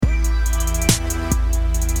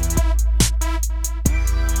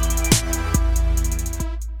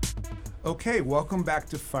Okay, welcome back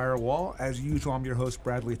to Firewall. As usual, I'm your host,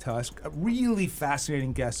 Bradley Tusk. A really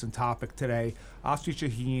fascinating guest and topic today, Asfi,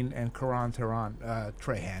 Shaheen, and Karan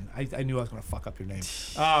Trehan. I knew I was going to fuck up your name.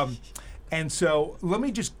 And so I'm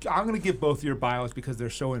going to give both your bios because they're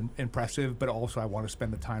so impressive, but also I want to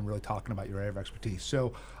spend the time really talking about your area of expertise.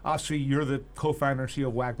 So, Asfi, you're the co-founder and CEO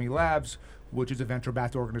of WAGMI Labs, which is a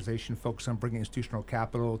venture-backed organization focused on bringing institutional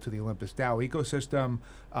capital to the Olympus DAO ecosystem.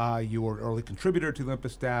 You were an early contributor to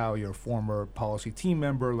Olympus DAO. You're a former policy team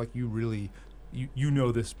member. Like, you really, you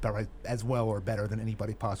know this as well or better than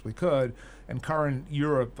anybody possibly could. And Karan,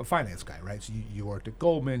 you're a finance guy, right? So you worked at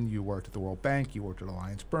Goldman, you worked at the World Bank, you worked at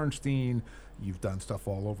AllianceBernstein, you've done stuff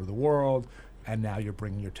all over the world, and now you're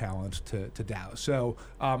bringing your talents to DAO. So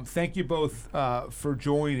thank you both for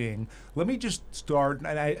joining. Let me just start,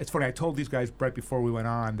 and it's funny, I told these guys right before we went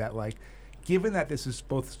on that, like, given that this is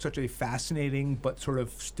both such a fascinating but sort of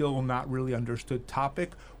still not really understood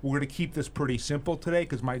topic, we're going to keep this pretty simple today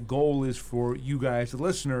because my goal is for you guys, the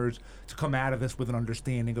listeners, to come out of this with an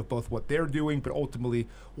understanding of both what they're doing, but ultimately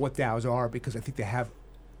what DAOs are, because I think they have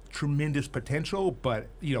tremendous potential, but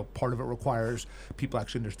part of it requires people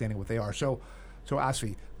actually understanding what they are. So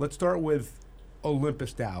Asfi, let's start with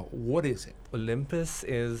Olympus DAO. What is it? Olympus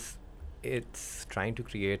it's trying to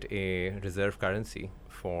create a reserve currency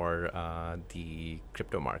for the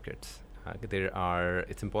crypto markets.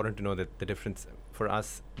 It's important to know that the difference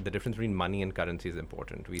between money and currency is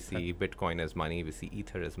important. We see Bitcoin as money, we see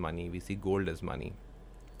Ether as money, we see gold as money.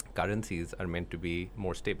 Currencies are meant to be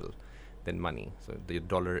more stable than money. So the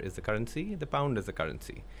dollar is the currency, the pound is the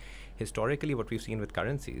currency. Historically, what we've seen with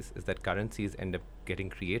currencies is that currencies end up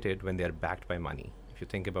getting created when they are backed by money. If you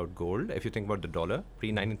think about gold, if you think about the dollar,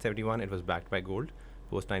 pre-1971, it was backed by gold.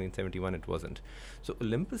 Post-1971, it wasn't. So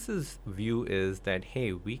Olympus's view is that,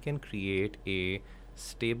 hey, we can create a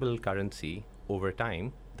stable currency over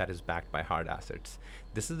time that is backed by hard assets.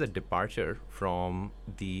 This is a departure from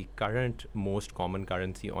the current most common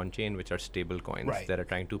currency on chain, which are stable coins that are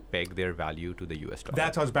trying to peg their value to the US dollar.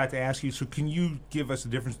 That's what I was about to ask you. So can you give us the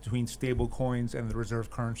difference between stable coins and the reserve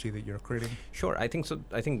currency that you're creating? Sure. I think so.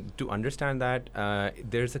 I think to understand that,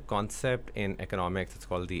 there's a concept in economics. It's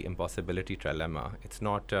called the impossibility trilemma. It's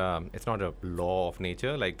not a law of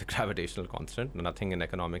nature like the gravitational constant. Nothing in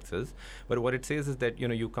economics is. But what it says is that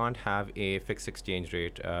you can't have a fixed exchange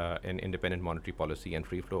rate, an independent monetary policy, and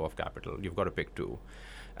free flow of capital. You've got to pick two.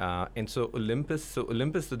 And so Olympus's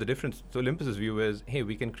view is, hey,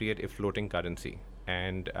 we can create a floating currency.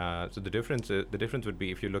 And so the difference would be,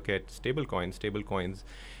 if you look at stable coins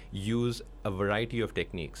use a variety of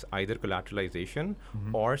techniques, either collateralization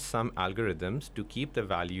or some algorithms to keep the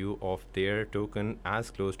value of their token as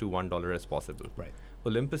close to $1 as possible. Right.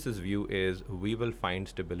 Olympus's view is we will find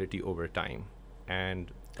stability over time.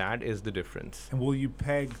 And that is the difference. And will you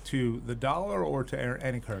peg to the dollar or to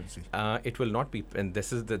any currency? It will not be, and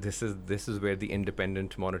this is where the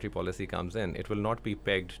independent monetary policy comes in. It will not be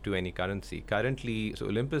pegged to any currency. Currently, so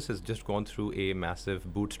Olympus has just gone through a massive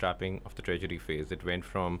bootstrapping of the treasury phase. It went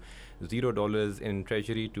from $0 in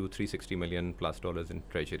treasury to $360 million plus in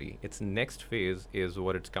treasury. Its next phase is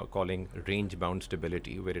what it's calling range-bound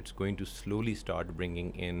stability, where it's going to slowly start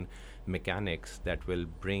bringing in mechanics that will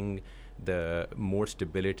bring the more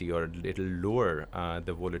stability, or it'll lower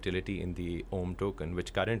the volatility in the Ohm token,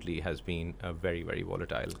 which currently has been very, very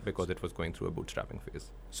volatile because it was going through a bootstrapping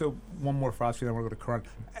phase. So one more for us, then we'll go to Karan.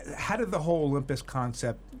 How did the whole Olympus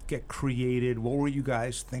concept get created? What were you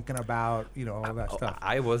guys thinking about? All that stuff.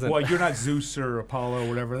 I wasn't. Well, you're not Zeus or Apollo,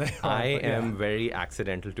 whatever they are. I am very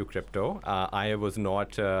accidental to crypto. I am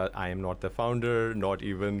not the founder, not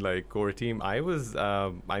even like core team. I was.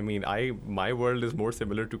 My world is more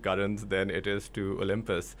similar to Karan's than it is to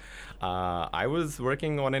Olympus. I was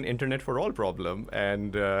working on an internet for all problem,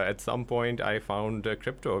 and at some point I found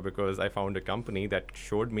crypto because I found a company that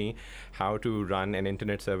showed me how to run an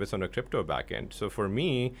internet service on a crypto backend. So for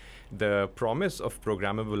me, the promise of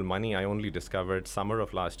programmable money I only discovered summer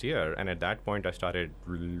of last year, and at that point I started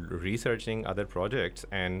researching other projects.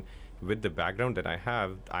 And with the background that I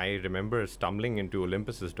have, I remember stumbling into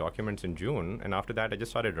Olympus's documents in June, and after that I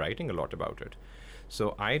just started writing a lot about it.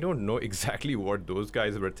 So I don't know exactly what those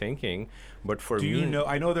guys were thinking, but for me... Do you know,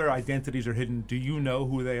 I know their identities are hidden. Do you know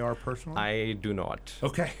who they are personally? I do not.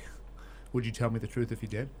 Okay. Would you tell me the truth if you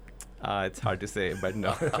did? It's hard to say, but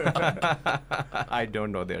no. I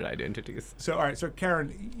don't know their identities. So, all right. So,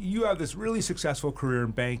 Karan, you have this really successful career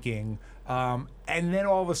in banking, and then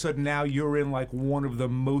all of a sudden now you're in like one of the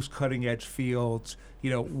most cutting edge fields,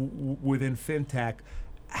 within fintech.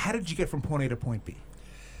 How did you get from point A to point B?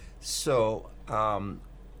 So,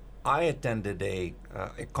 I attended a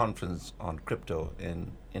conference on crypto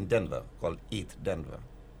in Denver called ETH Denver.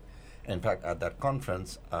 In fact, at that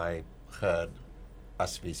conference, I heard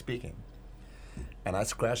Asfi speaking. And I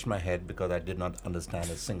scratched my head because I did not understand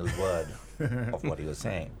a single word of what he was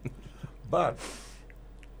saying. But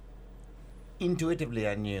intuitively,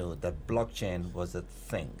 I knew that blockchain was a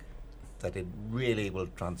thing, that it really will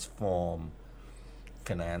transform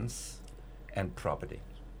finance and property.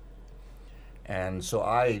 And so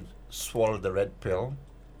I swallowed the red pill,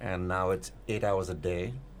 and now it's 8 hours a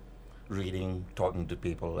day, reading, talking to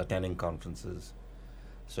people, attending conferences.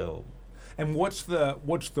 So, and what's the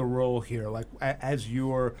role here? Like, as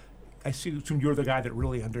you're, I assume you're the guy that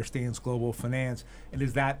really understands global finance, and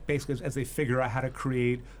is that basically as they figure out how to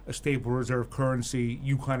create a stable reserve currency,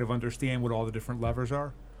 you kind of understand what all the different levers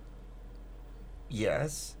are?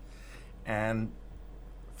 yes, and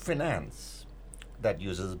finance that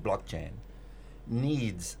uses blockchain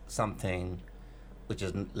needs something which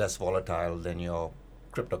is less volatile than your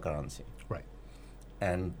cryptocurrency. Right.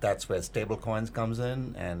 And that's where stablecoins comes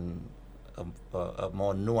in, and a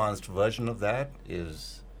more nuanced version of that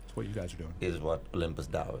is That's what you guys are doing. is what Olympus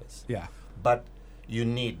DAO is. Yeah. But you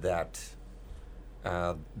need that.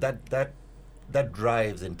 That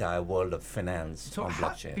drives the entire world of finance on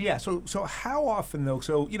blockchain. Yeah. So how often though?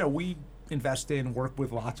 So we invest in, work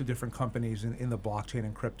with lots of different companies in the blockchain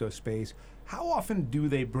and crypto space. How often do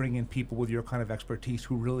they bring in people with your kind of expertise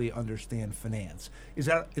who really understand finance? Is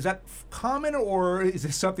that common, or is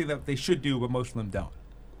this something that they should do but most of them don't?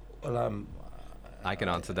 Well, I can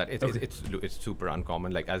answer that. It's super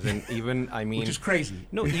uncommon. Like, as in, even, I mean, Which is crazy.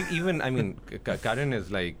 No, even, I mean, Karan is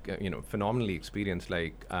like, phenomenally experienced.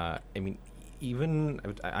 Like, I mean, even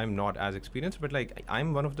I'm not as experienced, but like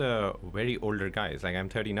I'm one of the very older guys. Like, I'm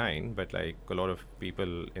 39, but like a lot of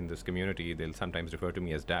people in this community, they'll sometimes refer to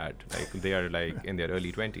me as dad. Like, they are like in their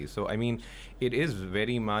early 20s. So I mean, it is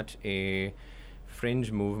very much a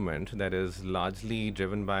fringe movement that is largely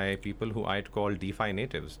driven by people who I'd call DeFi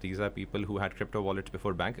natives. These are people who had crypto wallets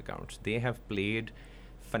before bank accounts. They have played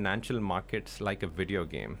financial markets like a video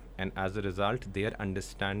game, and as a result, their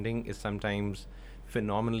understanding is sometimes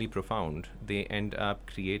phenomenally profound. They end up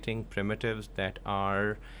creating primitives that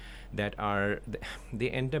they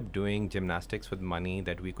end up doing gymnastics with money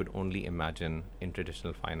that we could only imagine in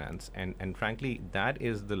traditional finance. And frankly, that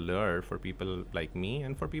is the lure for people like me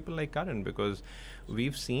and for people like Karan, because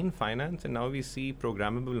we've seen finance and now we see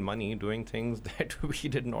programmable money doing things that we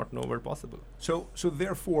did not know were possible. So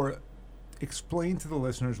therefore, explain to the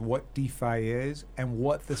listeners what DeFi is and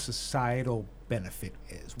what the societal benefit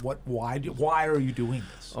is. Why are you doing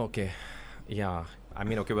this? Okay, yeah. I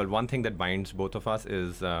mean, okay, well, one thing that binds both of us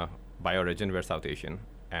is by origin, we're South Asian.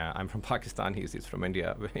 I'm from Pakistan, he's from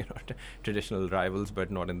India. Traditional rivals, but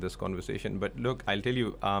not in this conversation. But look, I'll tell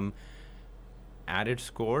you, at its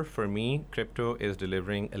core, for me, crypto is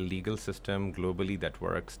delivering a legal system globally that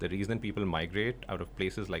works. The reason people migrate out of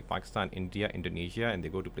places like Pakistan, India, Indonesia, and they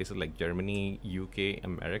go to places like Germany, UK,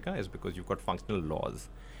 America is because you've got functional laws.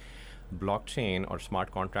 Blockchain or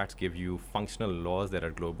smart contracts give you functional laws that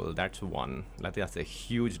are global. That's one. That's a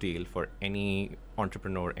huge deal for any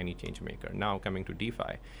entrepreneur, any change maker. Now, coming to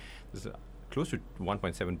DeFi, there's close to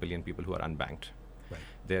 1.7 billion people who are unbanked. Right.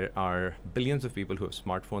 There are billions of people who have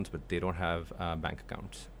smartphones, but they don't have bank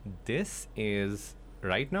accounts. This is,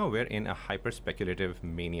 right now, we're in a hyper speculative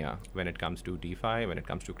mania when it comes to DeFi, when it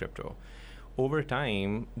comes to crypto. Over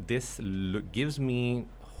time, this gives me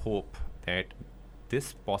hope that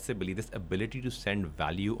this ability to send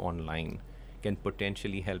value online can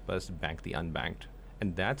potentially help us bank the unbanked.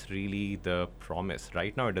 And that's really the promise.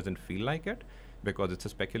 Right now, it doesn't feel like it because it's a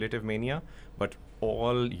speculative mania, but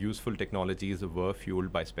all useful technologies were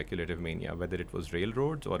fueled by speculative mania, whether it was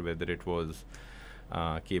railroads or whether it was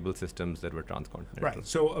cable systems that were transcontinental. Right.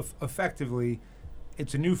 So effectively,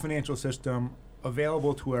 it's a new financial system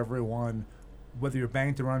available to everyone, whether you're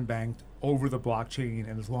banked or unbanked, over the blockchain,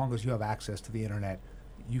 and as long as you have access to the internet,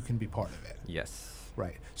 you can be part of it. Yes.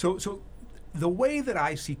 Right. So the way that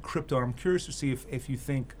I see crypto, and I'm curious to see if you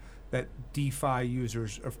think that DeFi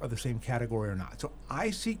users are the same category or not. So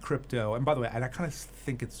I see crypto, and by the way, and I kind of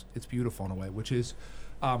think it's beautiful in a way, which is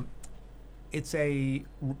it's a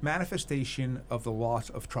manifestation of the loss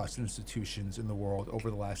of trust in institutions in the world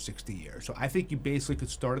over the last 60 years. So I think you basically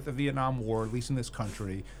could start at the Vietnam War, at least in this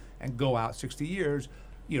country, and go out 60 years.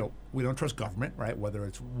 We don't trust government, right? Whether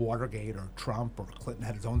it's Watergate or Trump or Clinton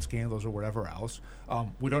had his own scandals or whatever else.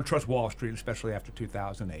 We don't trust Wall Street, especially after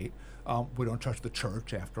 2008. We don't trust the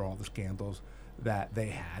church after all the scandals that they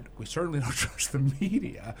had. We certainly don't trust the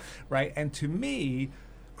media, right? And to me,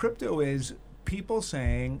 crypto is people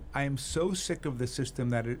saying, I am so sick of the system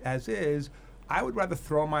that it as is, I would rather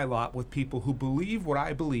throw my lot with people who believe what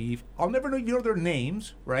I believe. I'll never know their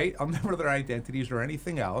names, right? I'll never know their identities or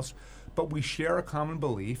anything else, but we share a common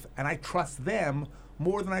belief, and I trust them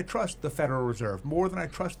more than I trust the Federal Reserve, more than I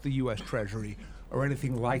trust the U.S. Treasury or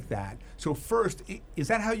anything like that. So first, is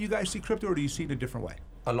that how you guys see crypto, or do you see it a different way?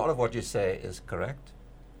 A lot of what you say is correct.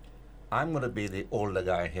 I'm going to be the older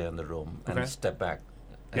guy here in the room and step back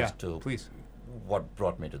as to please. What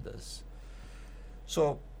brought me to this.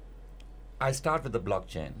 So I start with the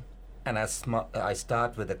blockchain, and I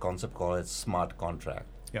start with a concept called a smart contract.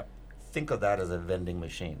 Yep. Think of that as a vending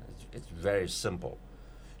machine. It's very simple.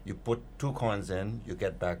 You put 2 coins in, you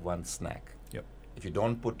get back 1 snack. Yep. If you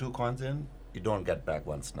don't put 2 coins in, you don't get back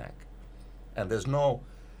 1 snack. And there's no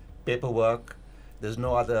paperwork, there's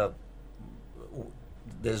no other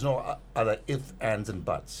ifs, ands, and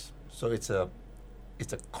buts. So it's a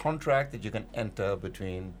contract that you can enter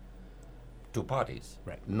between 2 parties.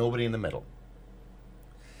 Right. Nobody in the middle.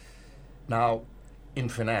 Now, in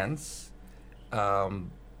finance,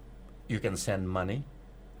 you can send money,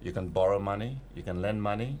 you can borrow money, you can lend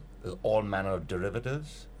money. There's all manner of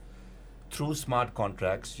derivatives. Through smart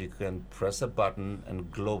contracts, you can press a button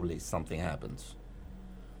and globally something happens.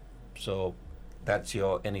 So that's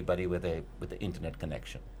your anybody with the internet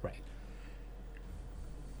connection. Right.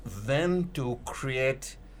 Then to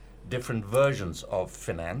create different versions of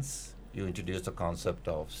finance, you introduce the concept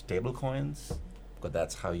of stable coins, because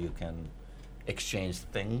that's how you can exchange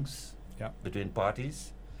things between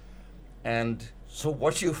parties. And so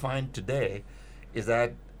what you find today is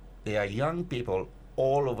that there are young people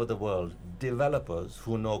all over the world, developers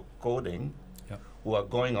who know coding, who are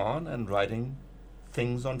going on and writing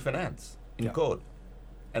things on finance in code.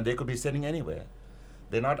 And they could be sitting anywhere.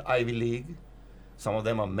 They're not Ivy League.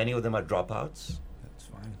 Many of them are dropouts. That's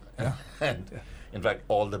fine. Yeah. And in fact,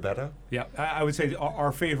 all the better. Yeah, I would say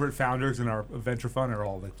our favorite founders in our venture fund are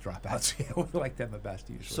all the dropouts. Yeah, we like them the best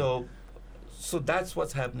usually. So that's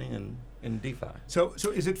what's happening in DeFi. So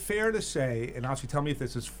is it fair to say, and Asfi, tell me if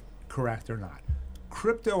this is correct or not,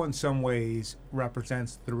 crypto in some ways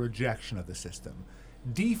represents the rejection of the system.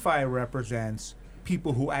 DeFi represents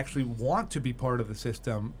people who actually want to be part of the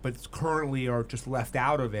system, but currently are just left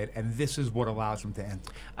out of it, and this is what allows them to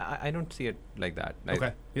enter. I don't see it like that.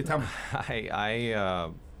 Okay, you tell me.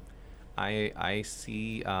 I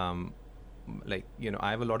see, I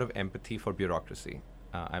have a lot of empathy for bureaucracy.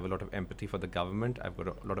 I have a lot of empathy for the government. I've got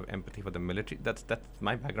a lot of empathy for the military. That's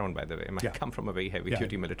my background, by the way. I come from a very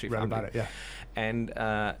heavy-duty military family. About it, And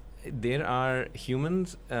there are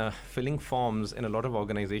humans filling forms in a lot of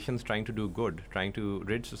organizations trying to do good, trying to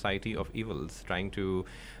rid society of evils, trying to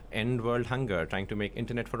end world hunger, trying to make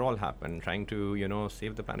internet for all happen, trying to,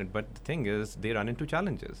 save the planet. But the thing is, they run into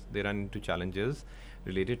challenges. They run into challenges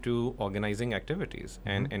related to organizing activities.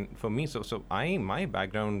 Mm-hmm. And for me, my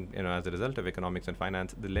background, as a result of economics and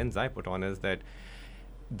finance, the lens I put on is that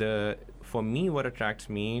for me, what attracts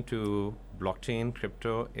me to blockchain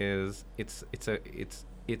crypto is it's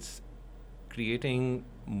creating,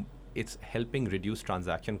 it's helping reduce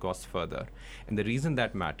transaction costs further. And the reason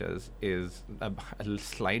that matters is a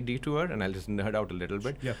slight detour, and I'll just nerd out a little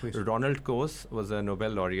bit. Yeah, please. Ronald Coase was a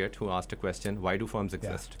Nobel laureate who asked a question, why do firms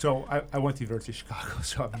exist? So I went to University of Chicago,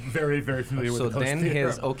 so I'm very, very familiar with the Coase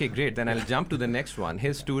theorem. Okay, great. Then I'll jump to the next one.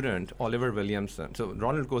 His student, Oliver Williamson. So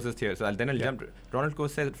Ronald Coase's theory. So I'll jump. Ronald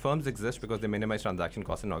Coase said firms exist because they minimize transaction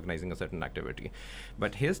costs in organizing a certain activity.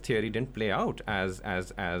 But his theory didn't play out as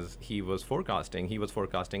he was forecasting. He was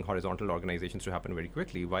forecasting horizontal organizations to happen very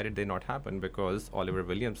quickly. Why did they not happen? Because Oliver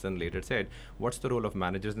Williamson later said, what's the role of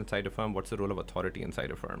managers inside a firm? What's the role of authority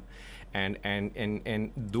inside a firm?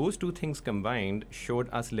 And those two things combined showed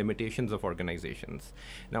us limitations of organizations.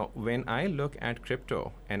 Now, when I look at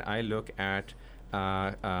crypto and I look at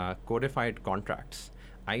codified contracts,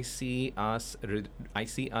 I see us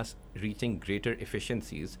reaching greater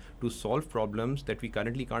efficiencies to solve problems that we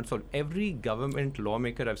currently can't solve. Every government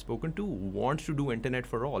lawmaker I've spoken to wants to do internet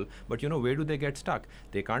for all, but where do they get stuck?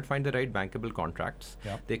 They can't find the right bankable contracts.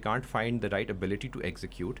 Yep. They can't find the right ability to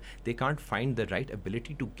execute. They can't find the right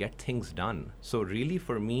ability to get things done. So really,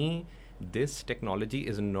 for me, this technology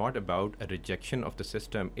is not about a rejection of the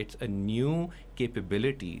system. It's a new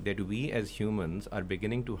capability that we as humans are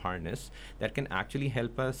beginning to harness that can actually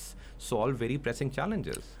help us solve very pressing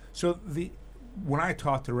challenges. So when I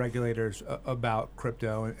talk to regulators about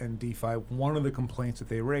crypto and DeFi, one of the complaints that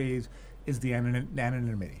they raise is the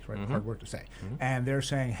anonymity, right? Mm-hmm. Hard word to say. Mm-hmm. And they're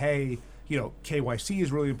saying, hey, KYC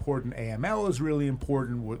is really important, AML is really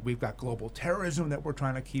important, we've got global terrorism that we're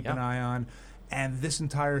trying to keep an eye on. And this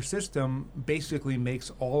entire system basically makes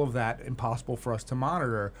all of that impossible for us to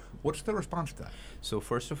monitor. What's the response to that? So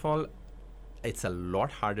first of all, it's a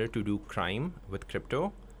lot harder to do crime with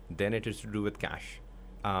crypto than it is to do with cash.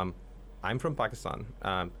 I'm from Pakistan.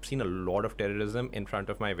 Seen a lot of terrorism in front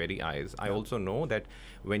of my very eyes. I also know that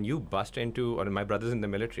when you bust into, or my brother's in the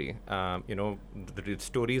military, the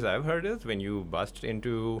stories I've heard is when you bust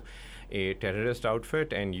into a terrorist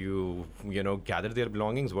outfit and you gather their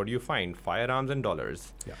belongings, what do you find? Firearms and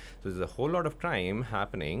dollars. Yeah. So there's a whole lot of crime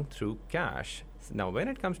happening through cash. Now, when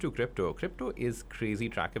it comes to crypto is crazy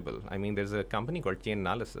trackable. I mean, there's a company called Chain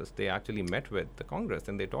Analysis. They actually met with the Congress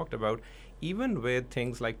and they talked about even with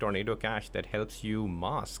things like Tornado Cash that helps you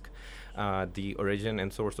mask the origin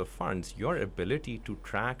and source of funds, your ability to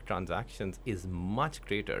track transactions is much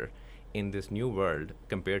greater in this new world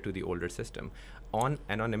compared to the older system. On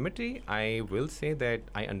anonymity, I will say that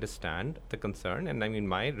I understand the concern, and I mean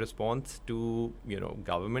my response to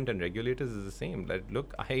government and regulators is the same. That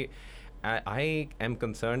look, I am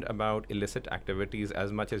concerned about illicit activities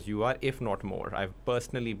as much as you are, if not more. I've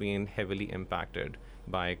personally been heavily impacted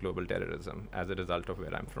by global terrorism as a result of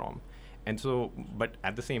where I'm from. And so, but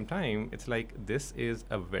at the same time, it's like this is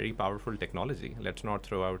a very powerful technology. Let's not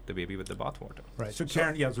throw out the baby with the bathwater. Right. So,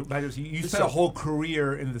 Karan, you spent a whole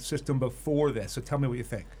career in the system before this. So, tell me what you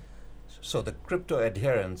think. So, the crypto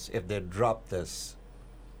adherents, if they drop this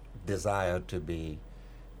desire to be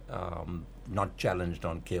not challenged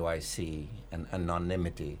on KYC and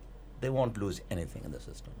anonymity, they won't lose anything in the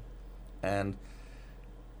system. And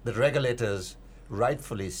the regulators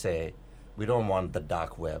rightfully say, we don't want the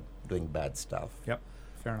dark web doing bad stuff. Yep,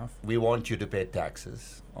 fair enough. We want you to pay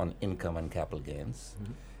taxes on income and capital gains.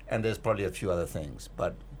 Mm-hmm. And there's probably a few other things.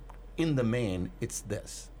 But in the main, it's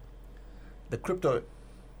this. The crypto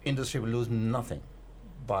industry will lose nothing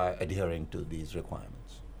by adhering to these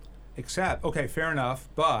requirements. Except, okay, fair enough,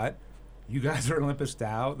 but you guys are Olympus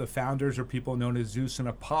DAO. The founders are people known as Zeus and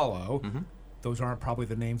Apollo. Mm-hmm. Those aren't probably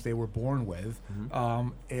the names they were born with. Mm-hmm.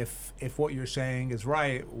 If what you're saying is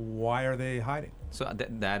right, why are they hiding? So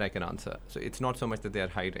that I can answer. So it's not so much that they are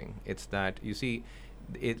hiding. It's that, you see,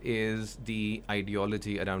 it is the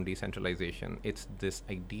ideology around decentralization. It's this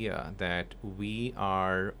idea that we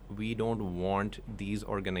don't want these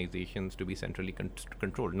organizations to be centrally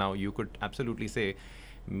controlled. Now, you could absolutely say,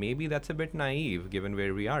 maybe that's a bit naive given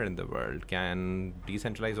where we are in the world. Can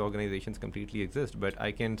decentralized organizations completely exist? But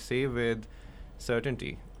I can say with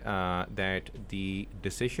certainty that the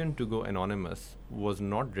decision to go anonymous was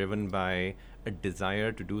not driven by a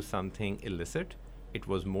desire to do something illicit. It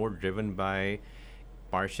was more driven by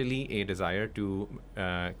partially a desire to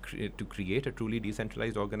create a truly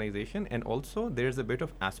decentralized organization, and also there's a bit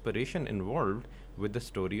of aspiration involved with the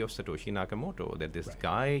story of Satoshi Nakamoto, that this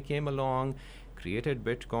guy came along, created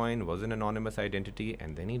Bitcoin, was an anonymous identity,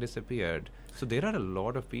 and then he disappeared. So there are a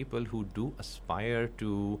lot of people who do aspire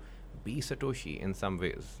to be Satoshi in some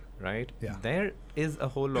ways, right? Yeah. There is a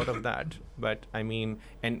whole lot of that. But I mean,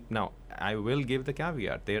 and now I will give the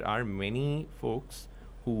caveat, there are many folks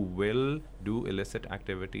who will do illicit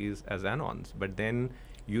activities as anons, but then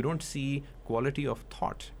you don't see quality of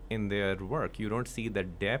thought in their work. You don't see the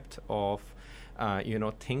depth of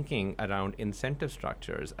thinking around incentive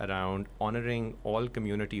structures, around honoring all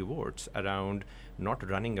community votes, around not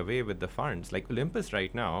running away with the funds. Like Olympus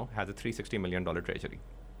right now has a $360 million treasury.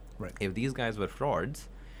 Right. If these guys were frauds,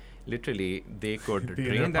 literally they could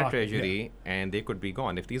drain that treasury and they could be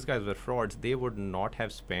gone. If these guys were frauds, they would not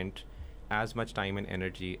have spent as much time and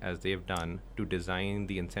energy as they've done to design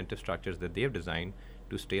the incentive structures that they've designed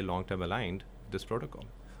to stay long-term aligned with this protocol.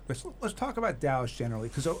 Let's talk about DAOs generally,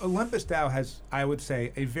 because Olympus DAO has, I would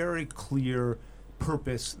say, a very clear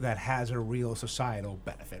purpose that has a real societal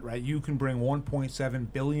benefit, right? You can bring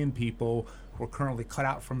 1.7 billion people who are currently cut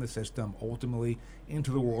out from the system ultimately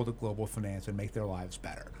into the world of global finance and make their lives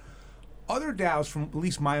better. Other DAOs, from at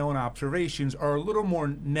least my own observations, are a little more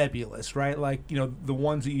nebulous, right? Like, the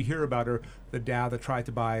ones that you hear about are the DAO that tried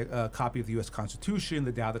to buy a copy of the U.S. Constitution,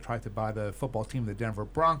 the DAO that tried to buy the football team, the Denver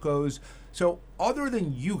Broncos. So other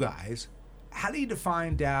than you guys, how do you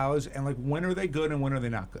define DAOs, and when are they good and when are they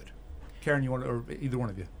not good? Karan, you want, or either one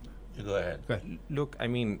of you? You go ahead. Look, I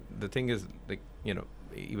mean, the thing is,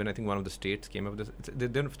 even I think one of the states came up with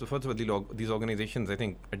this. First of all, these organizations, I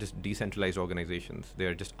think, are just decentralized organizations.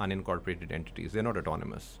 They're just unincorporated entities. They're not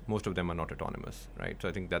autonomous. Most of them are not autonomous, right? So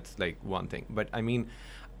I think that's one thing. But I mean,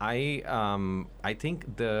 I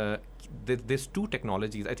think there's two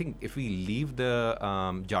technologies. I think if we leave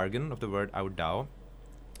the jargon of the word out, DAO,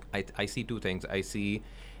 I see two things. I see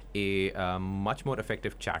a much more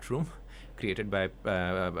effective chat room created by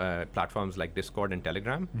platforms like Discord and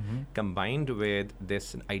Telegram, combined with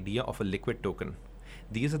this idea of a liquid token.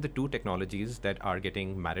 These are the two technologies that are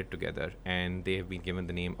getting married together, and they have been given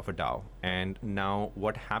the name of a DAO. And now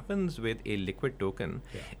what happens with a liquid token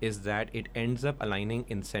is that it ends up aligning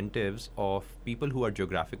incentives of people who are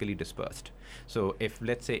geographically dispersed. So if,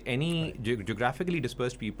 let's say, any geographically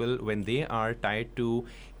dispersed people, when they are tied to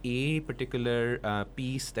a particular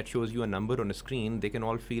piece that shows you a number on a screen, they can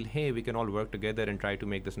all feel, hey, we can all work together and try to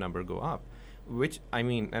make this number go up. Which, I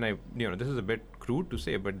mean, and this is a bit crude to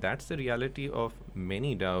say, but that's the reality of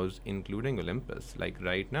many DAOs, including Olympus. Like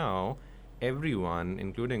right now, everyone,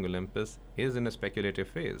 including Olympus, is in a speculative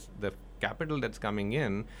phase. The capital that's coming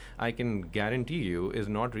in, I can guarantee you, is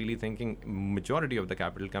not really thinking, majority of the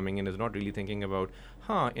capital coming in is not really thinking about,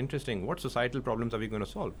 interesting, what societal problems are we going to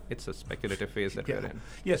solve? It's a speculative phase that we're in.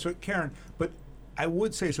 Yeah, so Karan, but I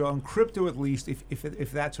would say, so on crypto at least,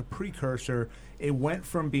 if that's a precursor, it went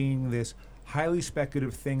from being this highly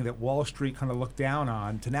speculative thing that Wall Street kind of looked down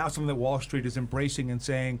on to now something that Wall Street is embracing and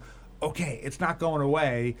saying, okay, it's not going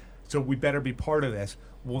away, so we better be part of this.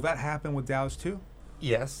 Will that happen with DAOs too?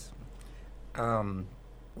 Yes. When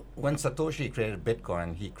Satoshi created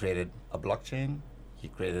Bitcoin, he created a blockchain, he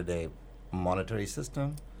created a monetary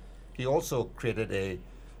system, he also created a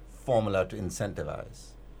formula to incentivize.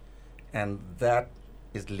 And that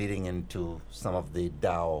is leading into some of the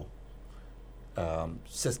DAO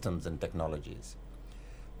systems and technologies.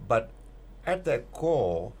 But at their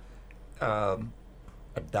core, a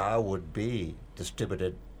DAO would be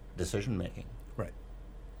distributed decision making. Right.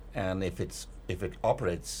 And if it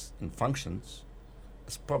operates and functions,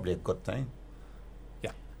 it's probably a good thing.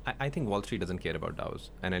 I think Wall Street doesn't care about DAOs,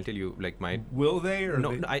 and I'll tell you, like will they or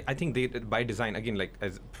no? I think they, by design, again, like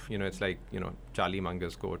as it's like Charlie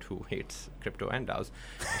Munger's quote, who hates crypto and DAOs.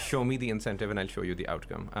 Show me the incentive, and I'll show you the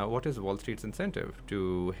outcome. What is Wall Street's incentive?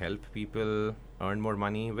 To help people earn more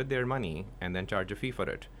money with their money, and then charge a fee for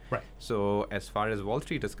it. Right. So as far as Wall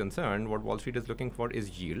Street is concerned, what Wall Street is looking for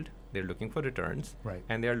is yield. They're looking for returns. Right.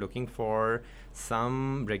 And they're looking for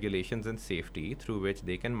some regulations and safety through which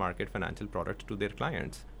they can market financial products to their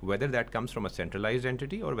clients. Whether that comes from a centralized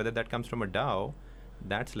entity or whether that comes from a DAO,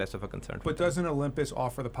 that's less of a concern. But doesn't Olympus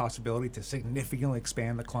offer the possibility to significantly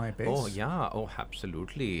expand the client base? Oh, yeah. Oh,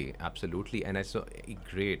 absolutely. Absolutely. And so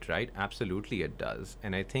great, right? Absolutely it does.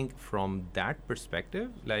 And I think from that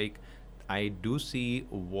perspective, like, I do see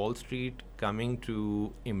Wall Street coming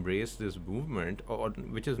to embrace this movement,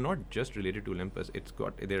 which is not just related to Olympus.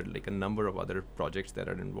 There are like a number of other projects that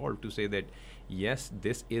are involved to say that, yes,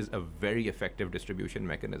 this is a very effective distribution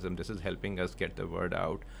mechanism. This is helping us get the word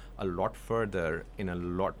out a lot further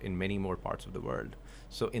in many more parts of the world.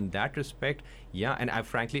 So in that respect, yeah, and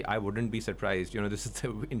frankly, I wouldn't be surprised. This is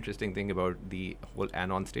the interesting thing about the whole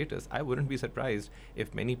Anon status. I wouldn't be surprised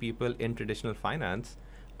if many people in traditional finance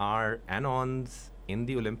are Anons in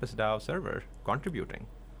the Olympus DAO server contributing.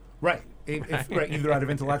 Right. Right, either out of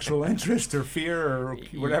intellectual interest or fear or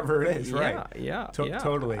whatever it is, right? Yeah.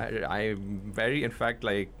 Totally. I'm very, in fact,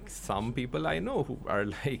 like some people I know who are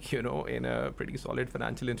like, in a pretty solid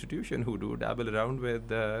financial institution who do dabble around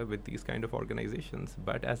with these kind of organizations,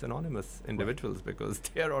 but as anonymous individuals, because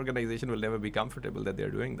their organization will never be comfortable that they're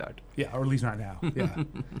doing that. Yeah, or at least not now. Yeah.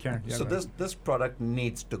 Karen, so this product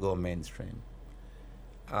needs to go mainstream.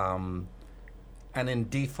 And in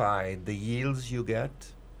DeFi, the yields you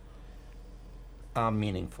get are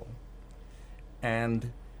meaningful.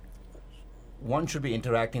 And one should be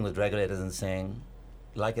interacting with regulators and saying,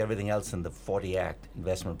 like everything else in the 40 Act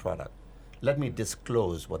investment product, let me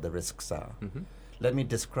disclose what the risks are. Mm-hmm. Let me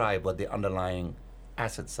describe what the underlying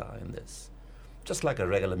assets are in this, just like a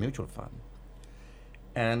regular mutual fund.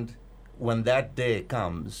 And when that day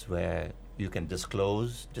comes where you can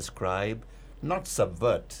disclose, describe, not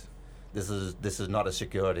subvert, this is not a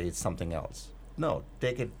security, it's something else. No,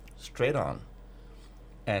 take it straight on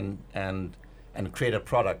and create a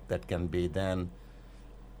product that can be then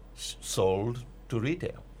sold to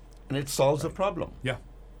retail. And it solves a problem. Yeah,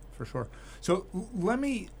 for sure. So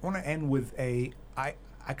I want to end with I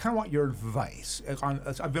kind of want your advice.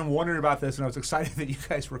 I've been wondering about this, and I was excited that you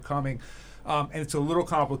guys were coming. And it's a little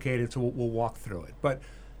complicated, so we'll walk through it. But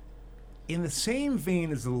in the same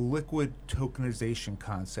vein as the liquid tokenization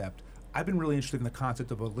concept, I've been really interested in the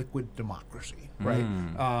concept of a liquid democracy, right?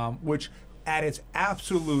 Which at its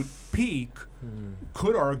absolute peak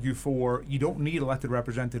could argue for you don't need elected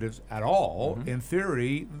representatives at all. Mm-hmm. In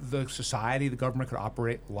theory, the government could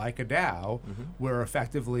operate like a DAO, where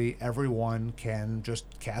effectively everyone can just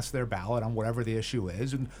cast their ballot on whatever the issue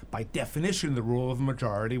is. And by definition, the rule of the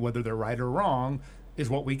majority, whether they're right or wrong, is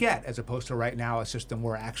what we get, as opposed to right now a system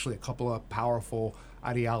where actually a couple of powerful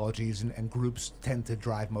ideologies and groups tend to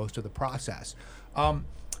drive most of the process.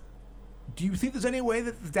 Do you think there's any way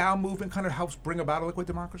that the DAO movement kind of helps bring about a liquid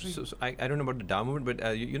democracy? So I don't know about the DAO movement,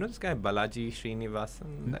 but you know this guy Balaji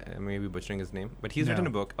Srinivasan? I may be butchering his name, but he's written a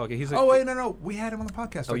book. Okay, he's no. We had him on the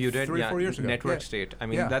podcast you did? 3 or 4 years ago. Network state. I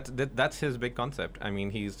mean, that's his big concept. I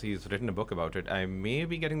mean, he's written a book about it. I may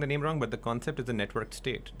be getting the name wrong, but the concept is a network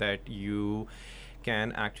state that you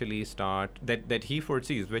can actually start, that he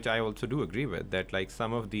foresees, which I also do agree with, that like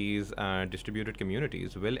some of these distributed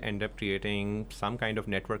communities will end up creating some kind of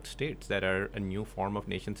network states that are a new form of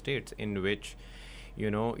nation states, in which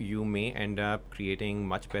you may end up creating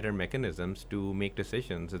much better mechanisms to make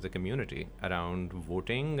decisions as a community around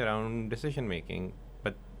voting, around decision making.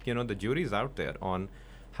 But the jury's out there on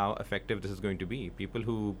how effective this is going to be. People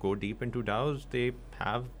who go deep into DAOs, they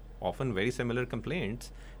have often very similar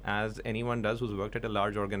complaints as anyone does who's worked at a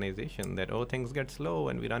large organization, that things get slow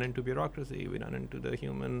and we run into bureaucracy, we run into the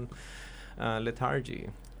human lethargy.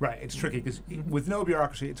 Right, it's tricky because with no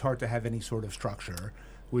bureaucracy it's hard to have any sort of structure.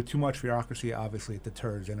 With too much bureaucracy, obviously it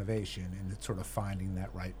deters innovation, and it's sort of finding that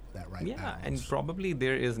right balance. And probably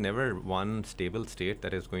there is never one stable state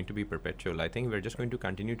that is going to be perpetual. I think we're just going to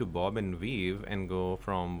continue to bob and weave and go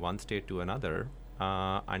from one state to another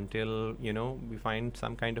until we find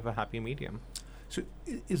some kind of a happy medium. So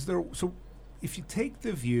if you take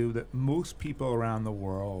the view that most people around the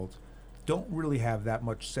world don't really have that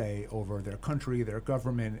much say over their country, their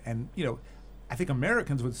government, and I think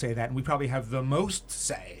Americans would say that, and we probably have the most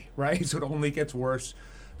say, right? So it only gets worse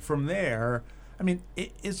from there. I mean,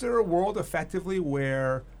 is there a world effectively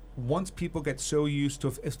where once people get so used to,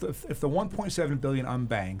 if the 1.7 billion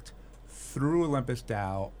unbanked through Olympus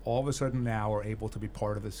DAO all of a sudden now are able to be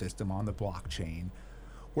part of the system on the blockchain,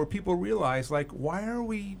 where people realize, like, why are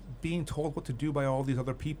we being told what to do by all these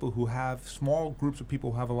other people who have small groups of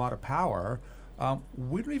people who have a lot of power?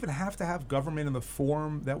 We don't even have to have government in the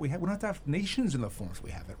form that we have. We don't have to have nations in the forms we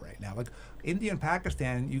have it right now. Like India and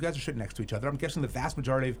Pakistan, you guys are sitting next to each other. I'm guessing the vast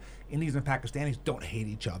majority of Indians and Pakistanis don't hate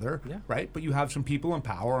each other, right? But you have some people in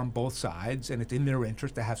power on both sides, and it's in their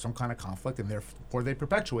interest to have some kind of conflict, and therefore they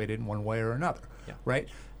perpetuate it in one way or another, right?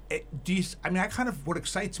 What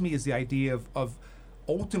excites me is the idea of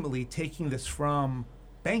ultimately taking this from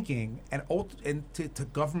banking and to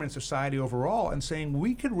government society overall, and saying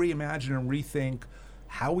we could reimagine and rethink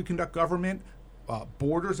how we conduct government,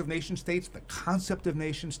 borders of nation states, the concept of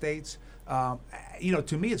nation states.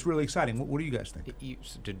 To me, it's really exciting. What do you guys think?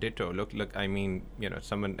 Ditto. Look. I mean,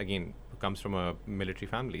 someone again who comes from a military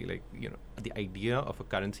family, the idea of a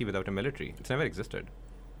currency without a military, it's never existed,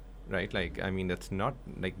 right? That's not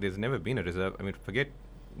there's never been a reserve.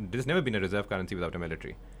 There's never been a reserve currency without a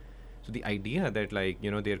military. So the idea that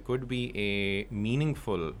there could be a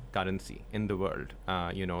meaningful currency in the world,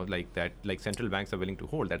 central banks are willing to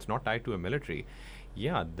hold, that's not tied to a military,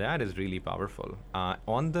 that is really powerful.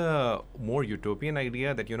 On the more utopian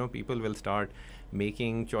idea that people will start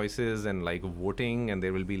making choices and voting and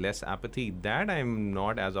there will be less apathy, that I'm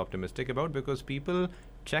not as optimistic about, because people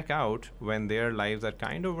check out when their lives are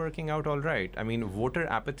kind of working out all right. I mean, voter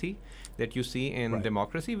apathy that you see in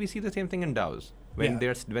democracy, we see the same thing in DAOs. When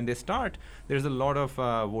they start, there's a lot of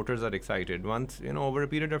voters are excited. Once, over a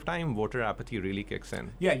period of time, voter apathy really kicks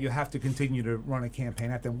in. Yeah, you have to continue to run a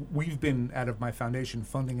campaign at them. We've been, out of my foundation,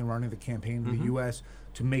 funding and running the campaign in the U.S.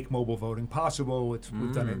 to make mobile voting possible.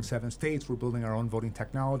 We've done it in 7 states. We're building our own voting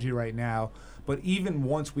technology right now. But even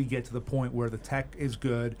once we get to the point where the tech is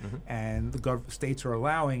good and the states are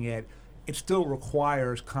allowing it, it still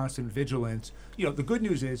requires constant vigilance. The good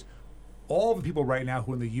news is, all the people right now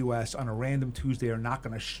who are in the U.S. on a random Tuesday are not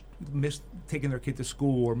going to miss taking their kid to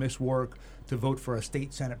school or miss work to vote for a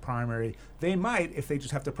state Senate primary. They might if they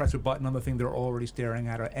just have to press a button on the thing they're already staring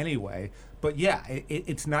at anyway. But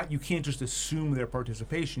it's not. You can't just assume their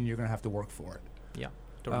participation. You're going to have to work for it. Yeah,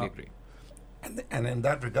 totally agree. And in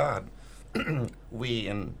that regard, we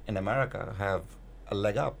in America have a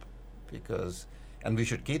leg up, and we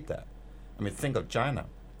should keep that. I mean, think of China.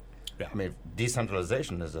 Yeah. I mean,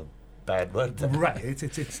 decentralization is a bad word. Right.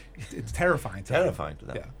 It's terrifying. Terrifying to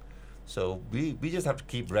them. Yeah. So we just have to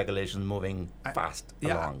keep regulations moving fast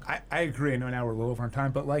along. I agree. I know now we're a little over on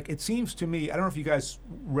time, but it seems to me, I don't know if you guys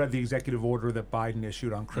read the executive order that Biden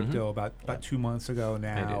issued on crypto about 2 months ago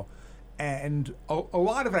now. And a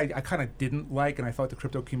lot of it I kind of didn't like, and I thought the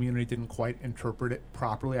crypto community didn't quite interpret it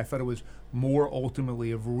properly. I thought it was more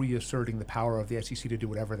ultimately of reasserting the power of the SEC to do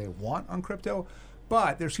whatever they want on crypto.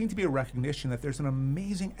 But there seems to be a recognition that there's an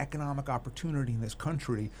amazing economic opportunity in this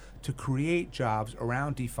country to create jobs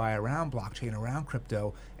around DeFi, around blockchain, around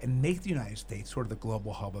crypto, and make the United States sort of the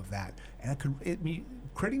global hub of that. And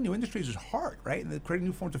creating new industries is hard, right? And creating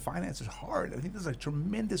new forms of finance is hard. I think there's a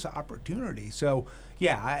tremendous opportunity. So,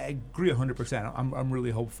 yeah, I agree 100%. I'm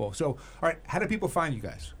really hopeful. So, all right, how do people find you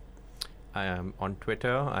guys? I am on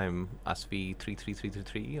Twitter. I'm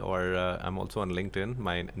Asfi33333, or I'm also on LinkedIn.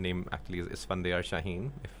 My name actually is Isfandiar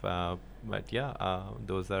Shaheen. But yeah,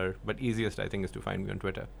 those are. But easiest I think is to find me on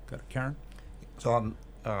Twitter. Got it. Karan? So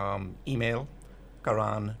email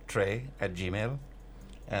karantrey@gmail,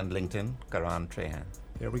 and LinkedIn Karan Trehan.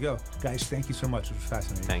 There we go, guys. Thank you so much. It was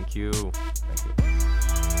fascinating. Thank you. Thank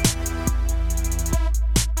you.